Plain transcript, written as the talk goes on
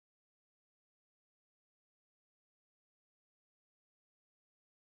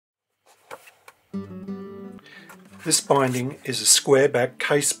This binding is a square back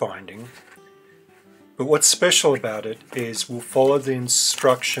case binding, but what's special about it is we'll follow the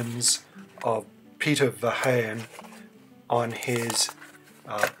instructions of Peter Verheyen on his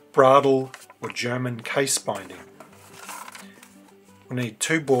Bradel or German case binding. We need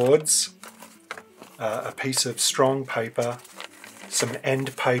 2 boards, a piece of strong paper, some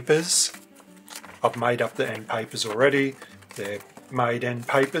end papers. I've made up the end papers already. They're made end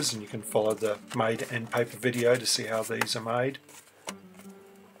papers, and you can follow the made end paper video to see how these are made.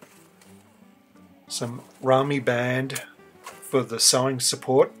 Some rami band for the sewing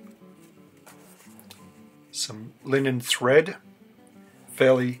support. Some linen thread,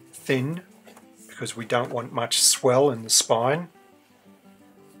 fairly thin because we don't want much swell in the spine.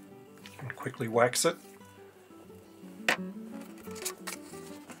 And quickly wax it.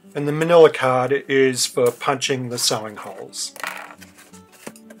 And the manila card is for punching the sewing holes.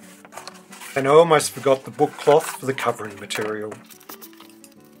 And I almost forgot the book cloth for the covering material.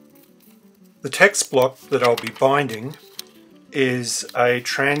 The text block that I'll be binding is a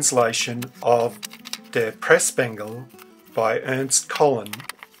translation of Der Pressbengel by Ernst Collin.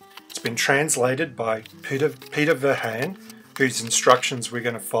 It's been translated by Peter Verheyen, whose instructions we're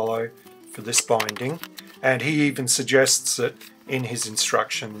going to follow for this binding, and he even suggests it in his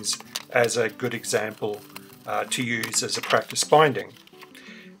instructions as a good example to use as a practice binding.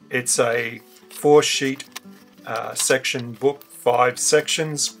 It's a 4-sheet section book, 5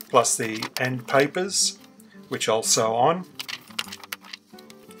 sections plus the end papers, which I'll sew on.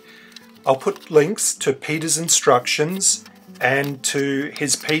 I'll put links to Peter's instructions and to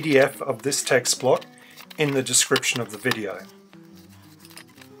his PDF of this text block in the description of the video.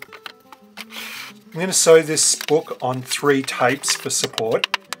 I'm going to sew this book on 3 tapes for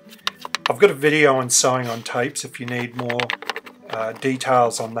support. I've got a video on sewing on tapes if you need more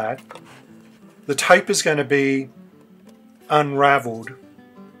details on that. The tape is going to be unraveled,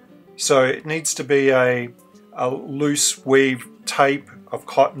 so it needs to be a loose weave tape of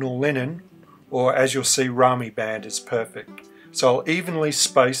cotton or linen, or as you'll see, rami band is perfect. So I'll evenly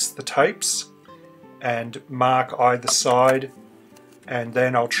space the tapes and mark either side, and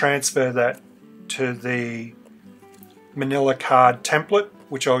then I'll transfer that to the manila card template,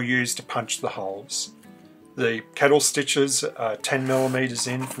 which I'll use to punch the holes. The kettle stitches are 10mm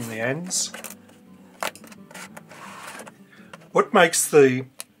in from the ends. What makes the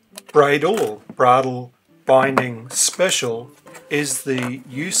Bradel or Bradel binding special is the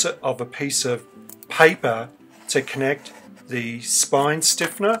use of a piece of paper to connect the spine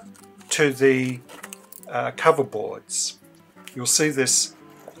stiffener to the cover boards. You'll see this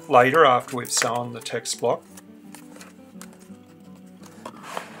later after we've sewn the text block.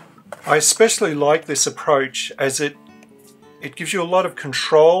 I especially like this approach as it gives you a lot of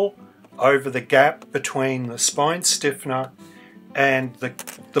control over the gap between the spine stiffener and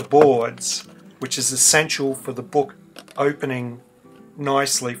the boards, which is essential for the book opening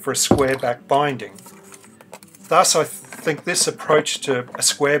nicely for a square back binding. Thus, I think this approach to a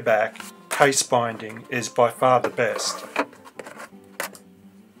square back case binding is by far the best.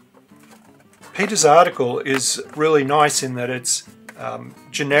 Peter's article is really nice in that it's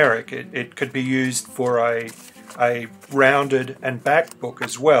generic. It could be used for a rounded and backed book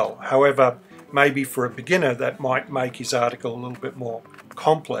as well. However, maybe for a beginner that might make his article a little bit more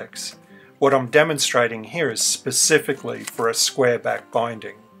complex. What I'm demonstrating here is specifically for a square back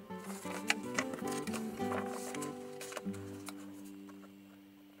binding.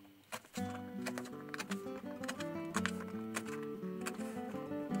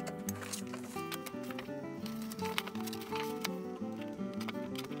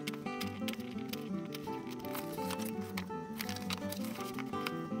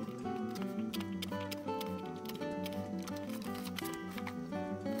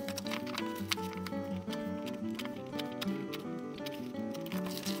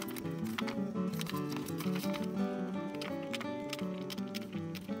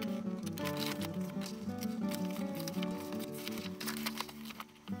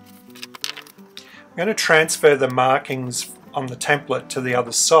 I'm going to transfer the markings on the template to the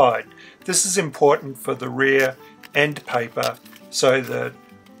other side. This is important for the rear end paper so that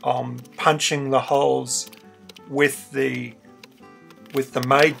I'm punching the holes with the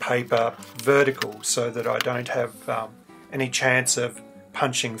made paper vertical so that I don't have any chance of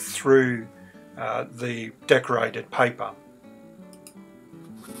punching through the decorated paper.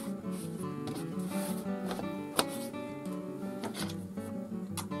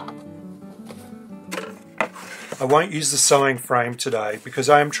 I won't use the sewing frame today because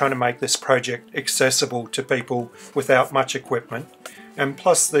I am trying to make this project accessible to people without much equipment, and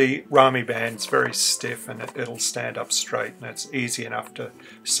plus the Rami band's very stiff and it'll stand up straight, and it's easy enough to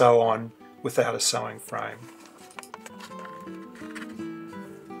sew on without a sewing frame.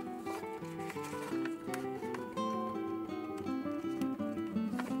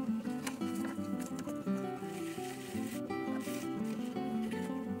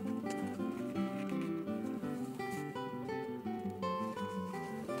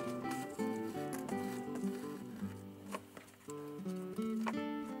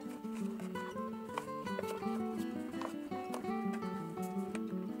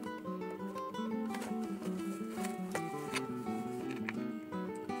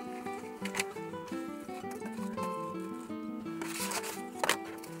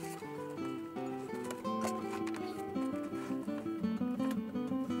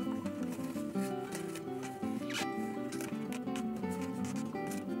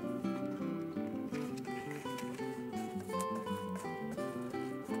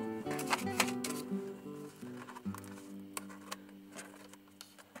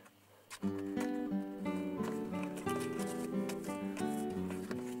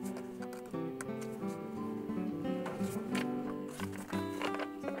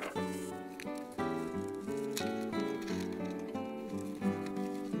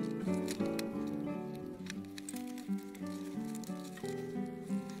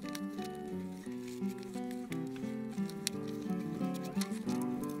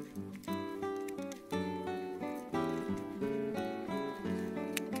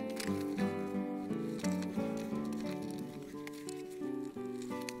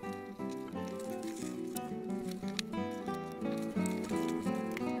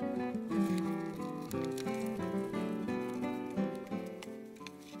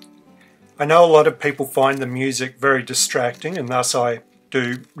 I know a lot of people find the music very distracting, and thus I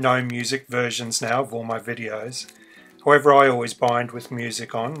do no music versions now of all my videos. However, I always bind with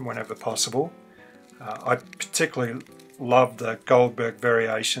music on whenever possible. I particularly love the Goldberg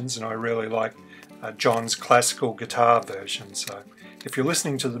variations, and I really like John's classical guitar version. So if you're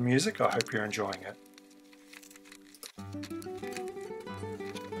listening to the music, I hope you're enjoying it.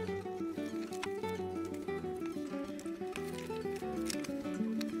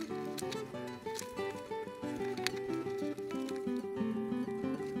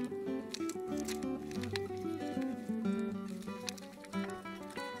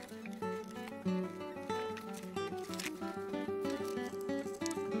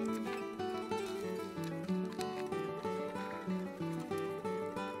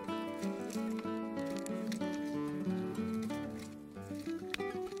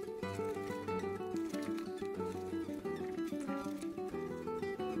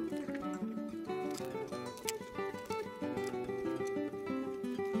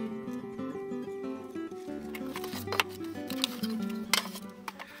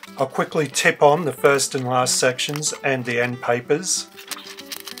 I'll quickly tip on the first and last sections and the end papers.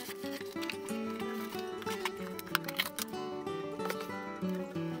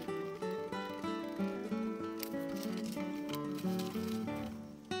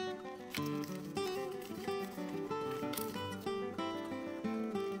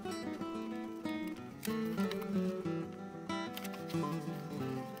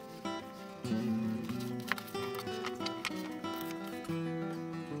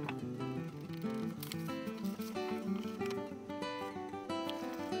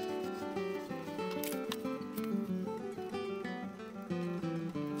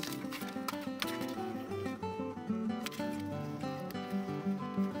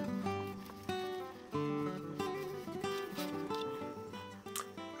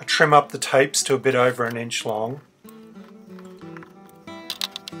 Trim up the tapes to a bit over 1 inch long.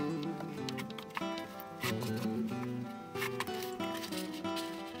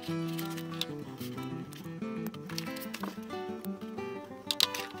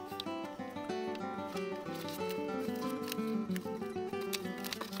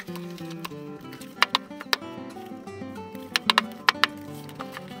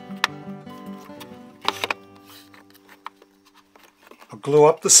 Glue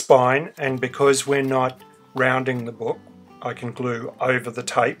up the spine, and because we're not rounding the book, I can glue over the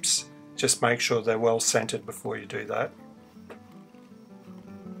tapes. Just make sure they're well centered before you do that.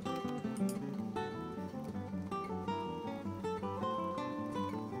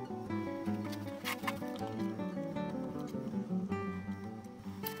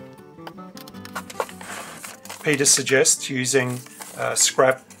 Peter suggests using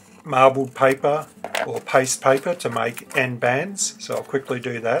scrap marbled paper or paste paper to make end bands, so I'll quickly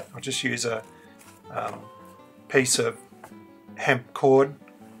do that. I'll just use a piece of hemp cord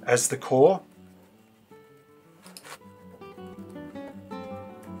as the core.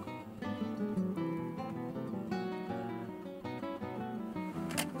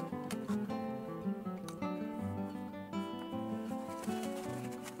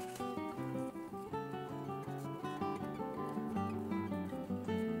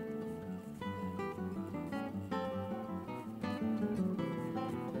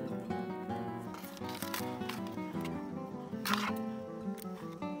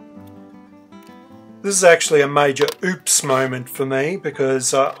 This is actually a major oops moment for me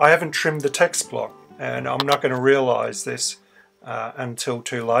because I haven't trimmed the text block, and I'm not going to realise this until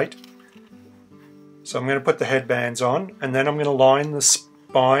too late. So I'm going to put the headbands on, and then I'm going to line the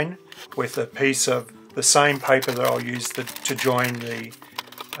spine with a piece of the same paper that I'll use to join the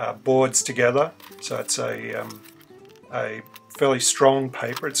boards together. So it's a fairly strong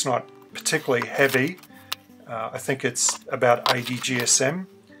paper. It's not particularly heavy. I think it's about 80 GSM.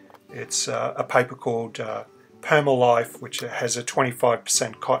 It's a paper called Permalife, which has a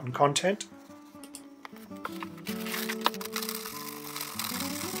 25% cotton content.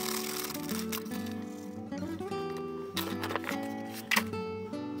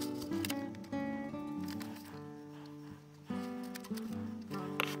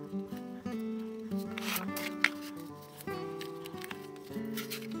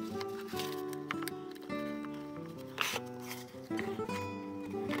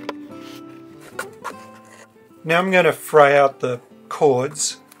 Now I'm going to fray out the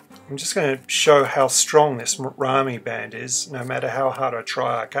cords. I'm just going to show how strong this Rami band is. No matter how hard I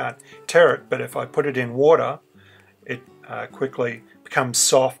try, I can't tear it, but if I put it in water, it quickly becomes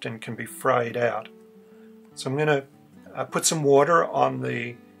soft and can be frayed out. So I'm going to put some water on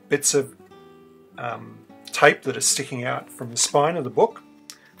the bits of tape that are sticking out from the spine of the book.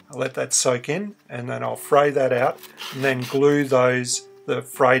 I'll let that soak in, and then I'll fray that out and then glue the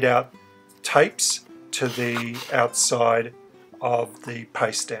frayed out tapes to the outside of the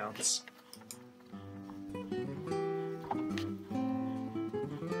paste downs. I'm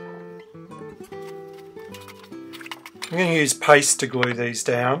going to use paste to glue these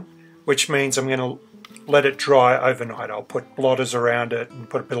down, which means I'm going to let it dry overnight. I'll put blotters around it and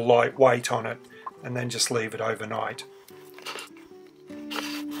put a bit of light weight on it and then just leave it overnight.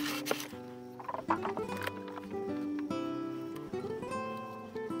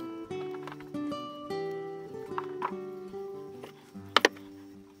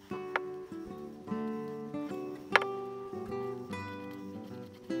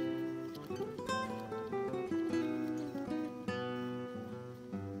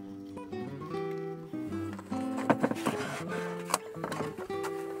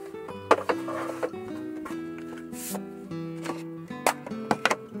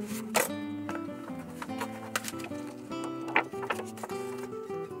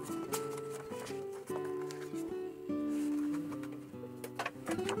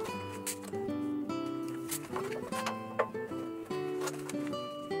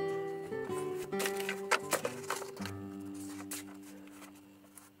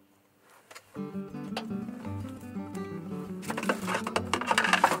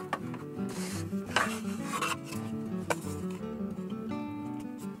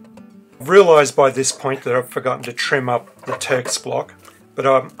 I've realised by this point that I've forgotten to trim up the text block, but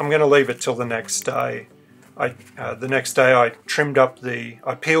I'm going to leave it till the next day. The next day I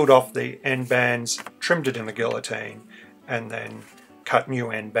peeled off the end bands, trimmed it in the guillotine, and then cut new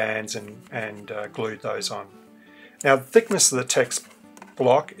end bands and glued those on. Now the thickness of the text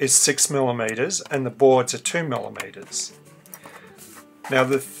block is 6mm and the boards are 2mm. Now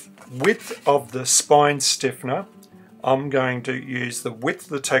the width of the spine stiffener, I'm going to use the width of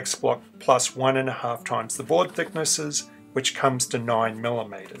the text block plus 1.5 times the board thicknesses, which comes to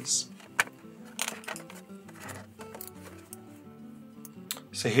 9mm.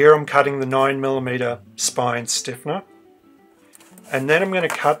 So here I'm cutting the 9mm spine stiffener, and then I'm going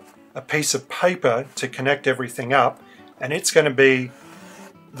to cut a piece of paper to connect everything up, and it's going to be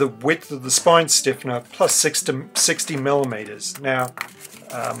the width of the spine stiffener plus 60mm. Now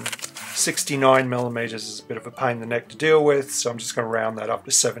 69mm is a bit of a pain in the neck to deal with, so I'm just going to round that up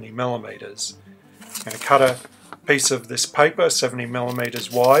to 70mm. I'm going to cut a piece of this paper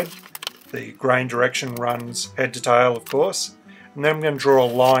 70mm wide. The grain direction runs head to tail, of course, and then I'm going to draw a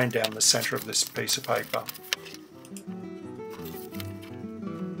line down the center of this piece of paper.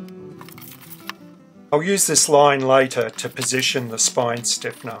 I'll use this line later to position the spine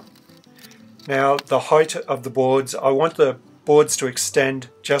stiffener. Now the height of the boards, I want the boards to extend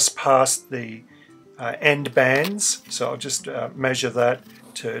just past the end bands, so I'll just measure that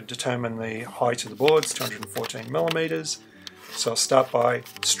to determine the height of the boards, 214 millimeters. So I'll start by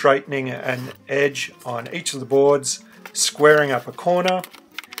straightening an edge on each of the boards, squaring up a corner,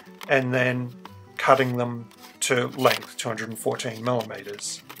 and then cutting them to length, 214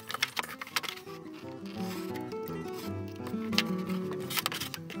 millimeters.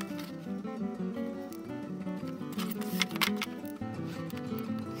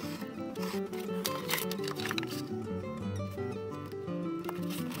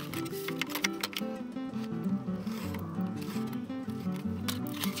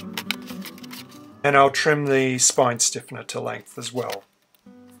 And I'll trim the spine stiffener to length as well.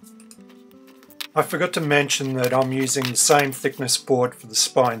 I forgot to mention that I'm using the same thickness board for the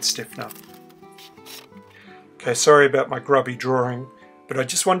spine stiffener. Okay, sorry about my grubby drawing, but I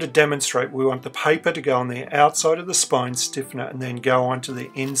just wanted to demonstrate we want the paper to go on the outside of the spine stiffener and then go onto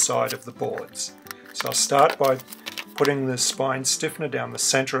the inside of the boards. So I'll start by putting the spine stiffener down the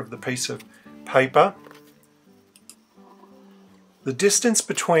center of the piece of paper. The distance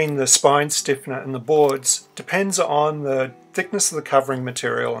between the spine stiffener and the boards depends on the thickness of the covering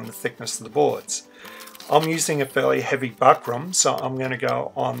material and the thickness of the boards. I'm using a fairly heavy buckram, so I'm going to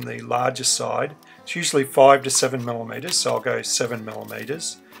go on the larger side. It's usually 5 to 7 millimeters, so I'll go 7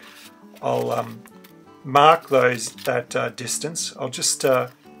 millimeters. I'll mark that distance. I'll just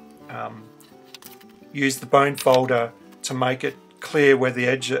use the bone folder to make it clear where the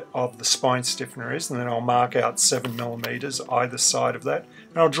edge of the spine stiffener is, and then I'll mark out 7 millimeters either side of that,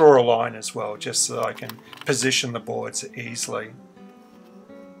 and I'll draw a line as well just so that I can position the boards easily.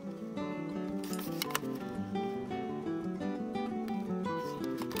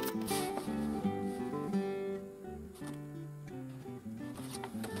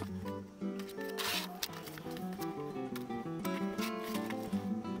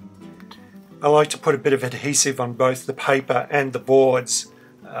 I like to put a bit of adhesive on both the paper and the boards,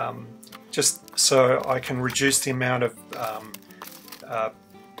 just so I can reduce the amount of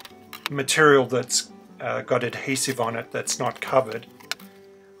material that's got adhesive on it that's not covered.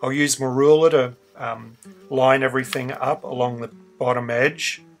 I'll use my ruler to line everything up along the bottom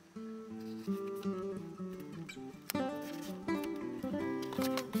edge.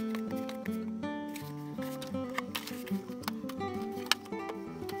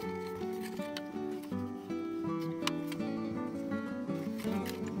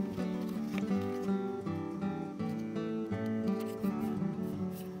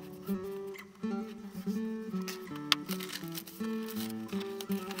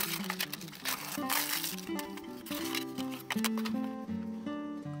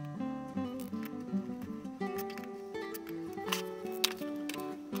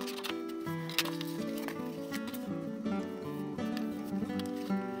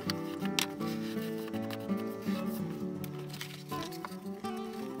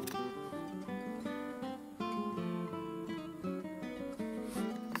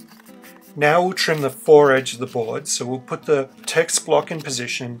 Now we'll trim the foredge of the board, so we'll put the text block in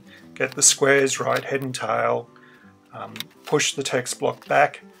position, get the squares right, head and tail, push the text block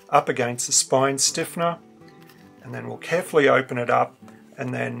back up against the spine stiffener, and then we'll carefully open it up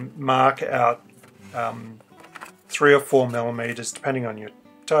and then mark out 3 or 4 millimeters, depending on your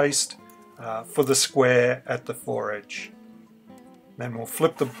taste, for the square at the foredge. Then we'll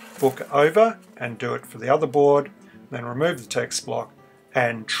flip the book over and do it for the other board, then remove the text block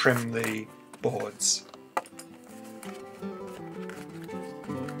and trim the boards.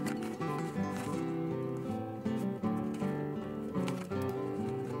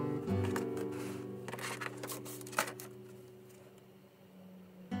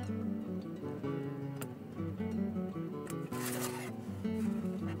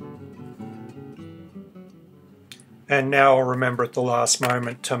 And now I'll remember at the last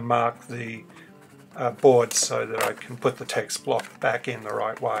moment to mark the boards so that I can put the text block back in the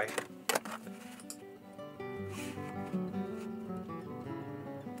right way.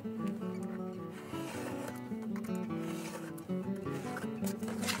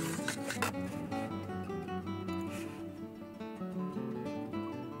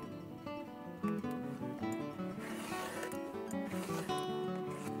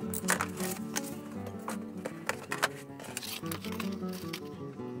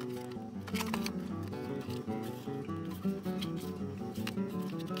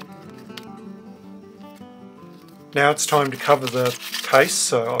 Now it's time to cover the case,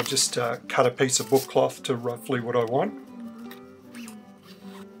 so I'll just cut a piece of book cloth to roughly what I want.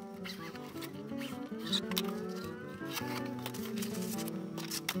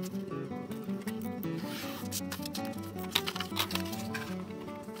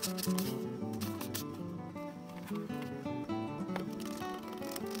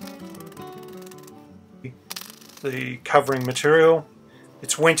 the covering material.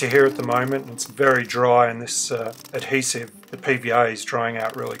 It's winter here at the moment and it's very dry, and this adhesive, the PVA, is drying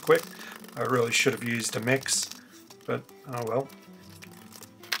out really quick. I really should have used a mix, but oh well.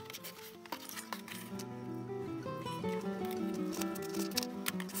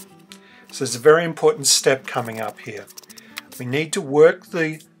 So there's a very important step coming up here. We need to work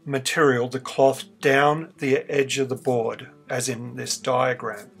the material, the cloth, down the edge of the board, as in this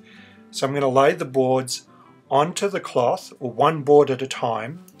diagram. So I'm going to lay the boards onto the cloth, or one board at a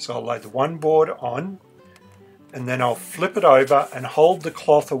time. So I'll lay the one board on, and then I'll flip it over and hold the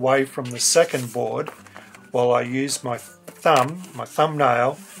cloth away from the second board while I use my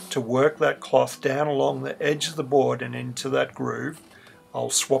thumbnail, to work that cloth down along the edge of the board and into that groove. I'll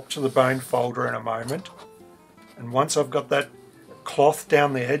swap to the bone folder in a moment, and once I've got that cloth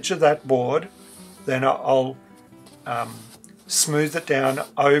down the edge of that board, then I'll smooth it down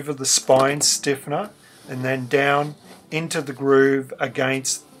over the spine stiffener and then down into the groove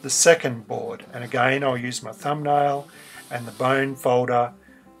against the second board. And again, I'll use my thumbnail and the bone folder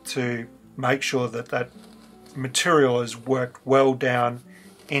to make sure that that material is worked well down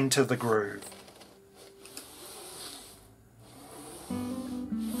into the groove.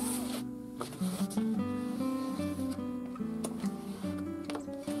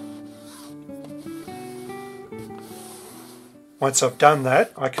 Once I've done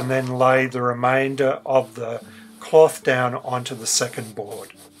that, I can then lay the remainder of the cloth down onto the second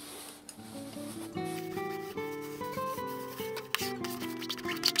board.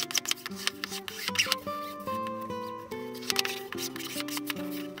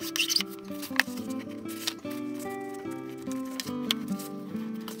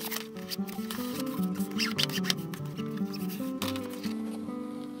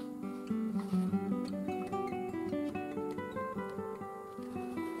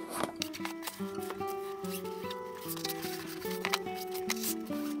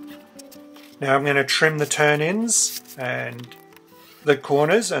 Now I'm going to trim the turn-ins and the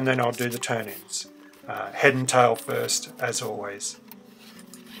corners, and then I'll do the turn-ins. Head and tail first, as always.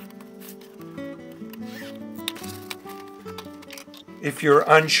 If you're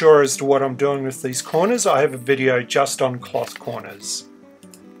unsure as to what I'm doing with these corners, I have a video just on cloth corners.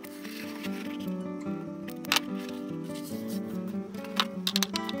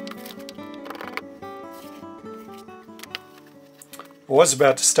 I was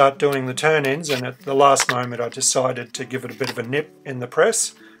about to start doing the turn-ins, and at the last moment I decided to give it a bit of a nip in the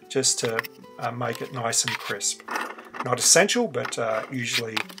press just to make it nice and crisp. Not essential, but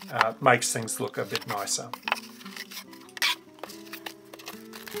usually makes things look a bit nicer.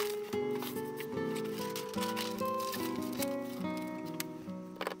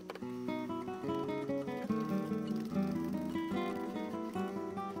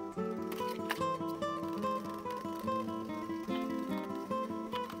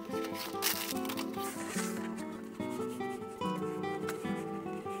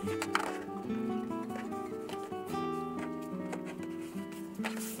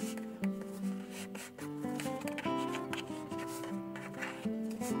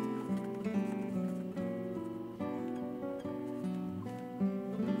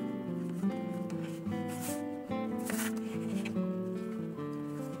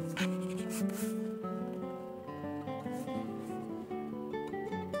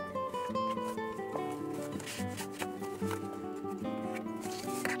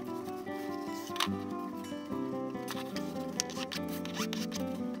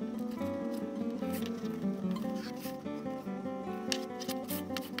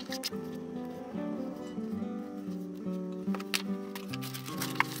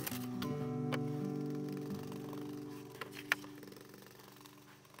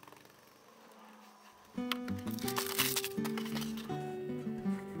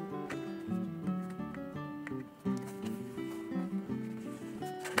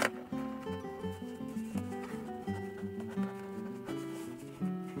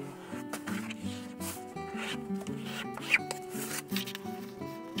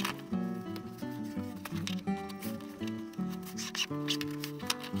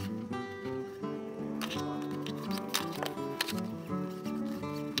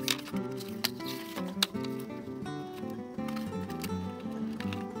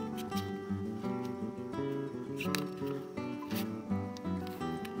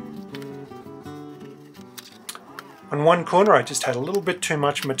 On one corner I just had a little bit too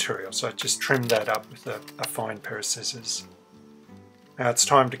much material, so I just trimmed that up with a fine pair of scissors. Now it's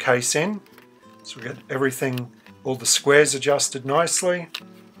time to case in. So we got everything, all the squares adjusted nicely.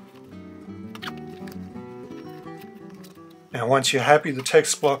 Now Now once you're happy the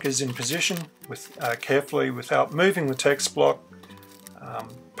text block is in position, carefully, without moving the text block,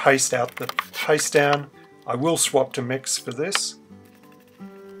 paste out the paste down. I will swap to mix for this.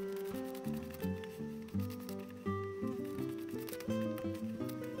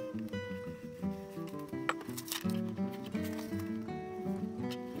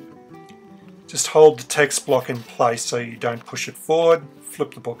 Just hold the text block in place so you don't push it forward.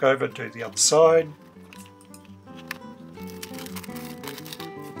 Flip the book over, do the other side.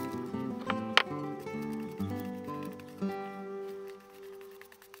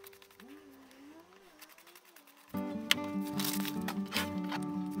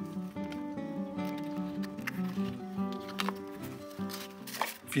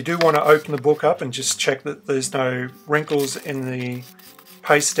 If you do want to open the book up and just check that there's no wrinkles in the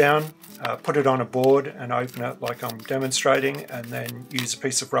paste down, put it on a board and open it like I'm demonstrating, and then use a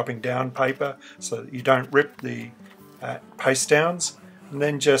piece of rubbing down paper so that you don't rip the paste downs, and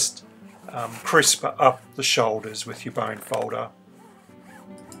then just crisp up the shoulders with your bone folder.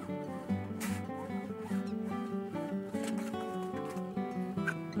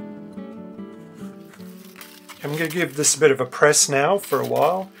 I'm going to give this a bit of a press now for a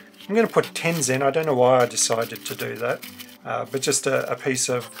while. I'm going to put tins in. I don't know why I decided to do that, but just a piece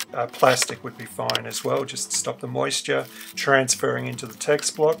of plastic would be fine as well, just to stop the moisture transferring into the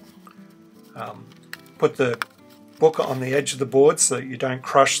text block. Put the book on the edge of the board so that you don't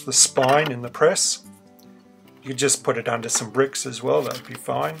crush the spine in the press. You could just put it under some bricks as well, that would be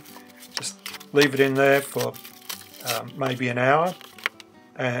fine. Just leave it in there for maybe an hour,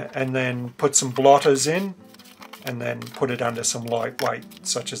 and then put some blotters in, and then put it under some light weight,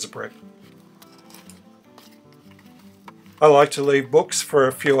 such as a brick. I like to leave books for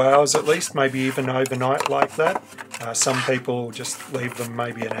a few hours at least, maybe even overnight like that. Some people just leave them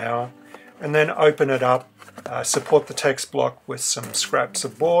maybe an hour, and then open it up, support the text block with some scraps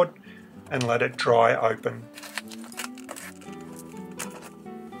of board, and let it dry open.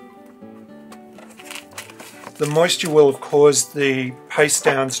 The moisture will have caused the paste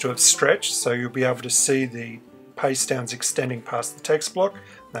downs to have stretched, so you'll be able to see the paste downs extending past the text block.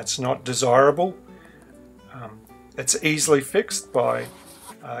 That's not desirable. It's easily fixed by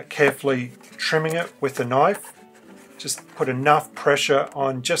carefully trimming it with a knife. Just put enough pressure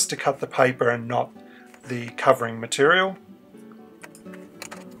on just to cut the paper and not the covering material.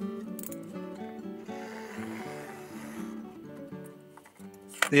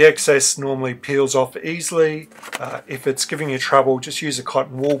 The excess normally peels off easily. If it's giving you trouble, just use a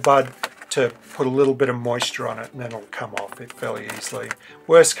cotton wool bud to put a little bit of moisture on it, and then it'll come off it fairly easily.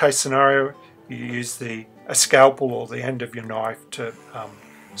 Worst case scenario, you use a scalpel or the end of your knife to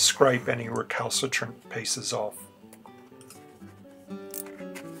scrape any recalcitrant pieces off.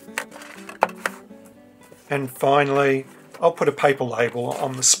 And finally, I'll put a paper label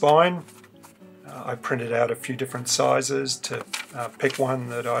on the spine. I printed out a few different sizes to pick one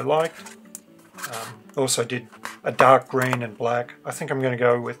that I liked. Also did a dark green and black. I think I'm going to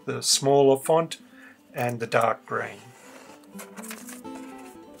go with the smaller font and the dark green.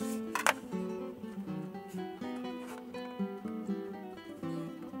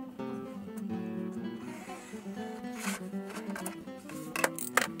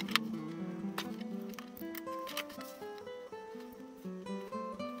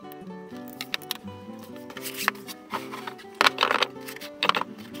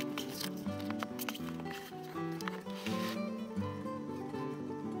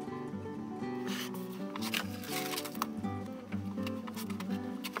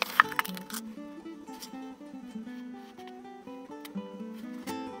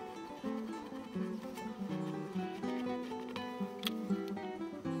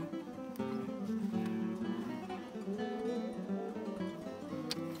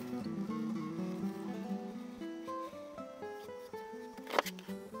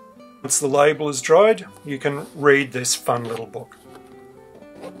 Once the label is dried, you can read this fun little book.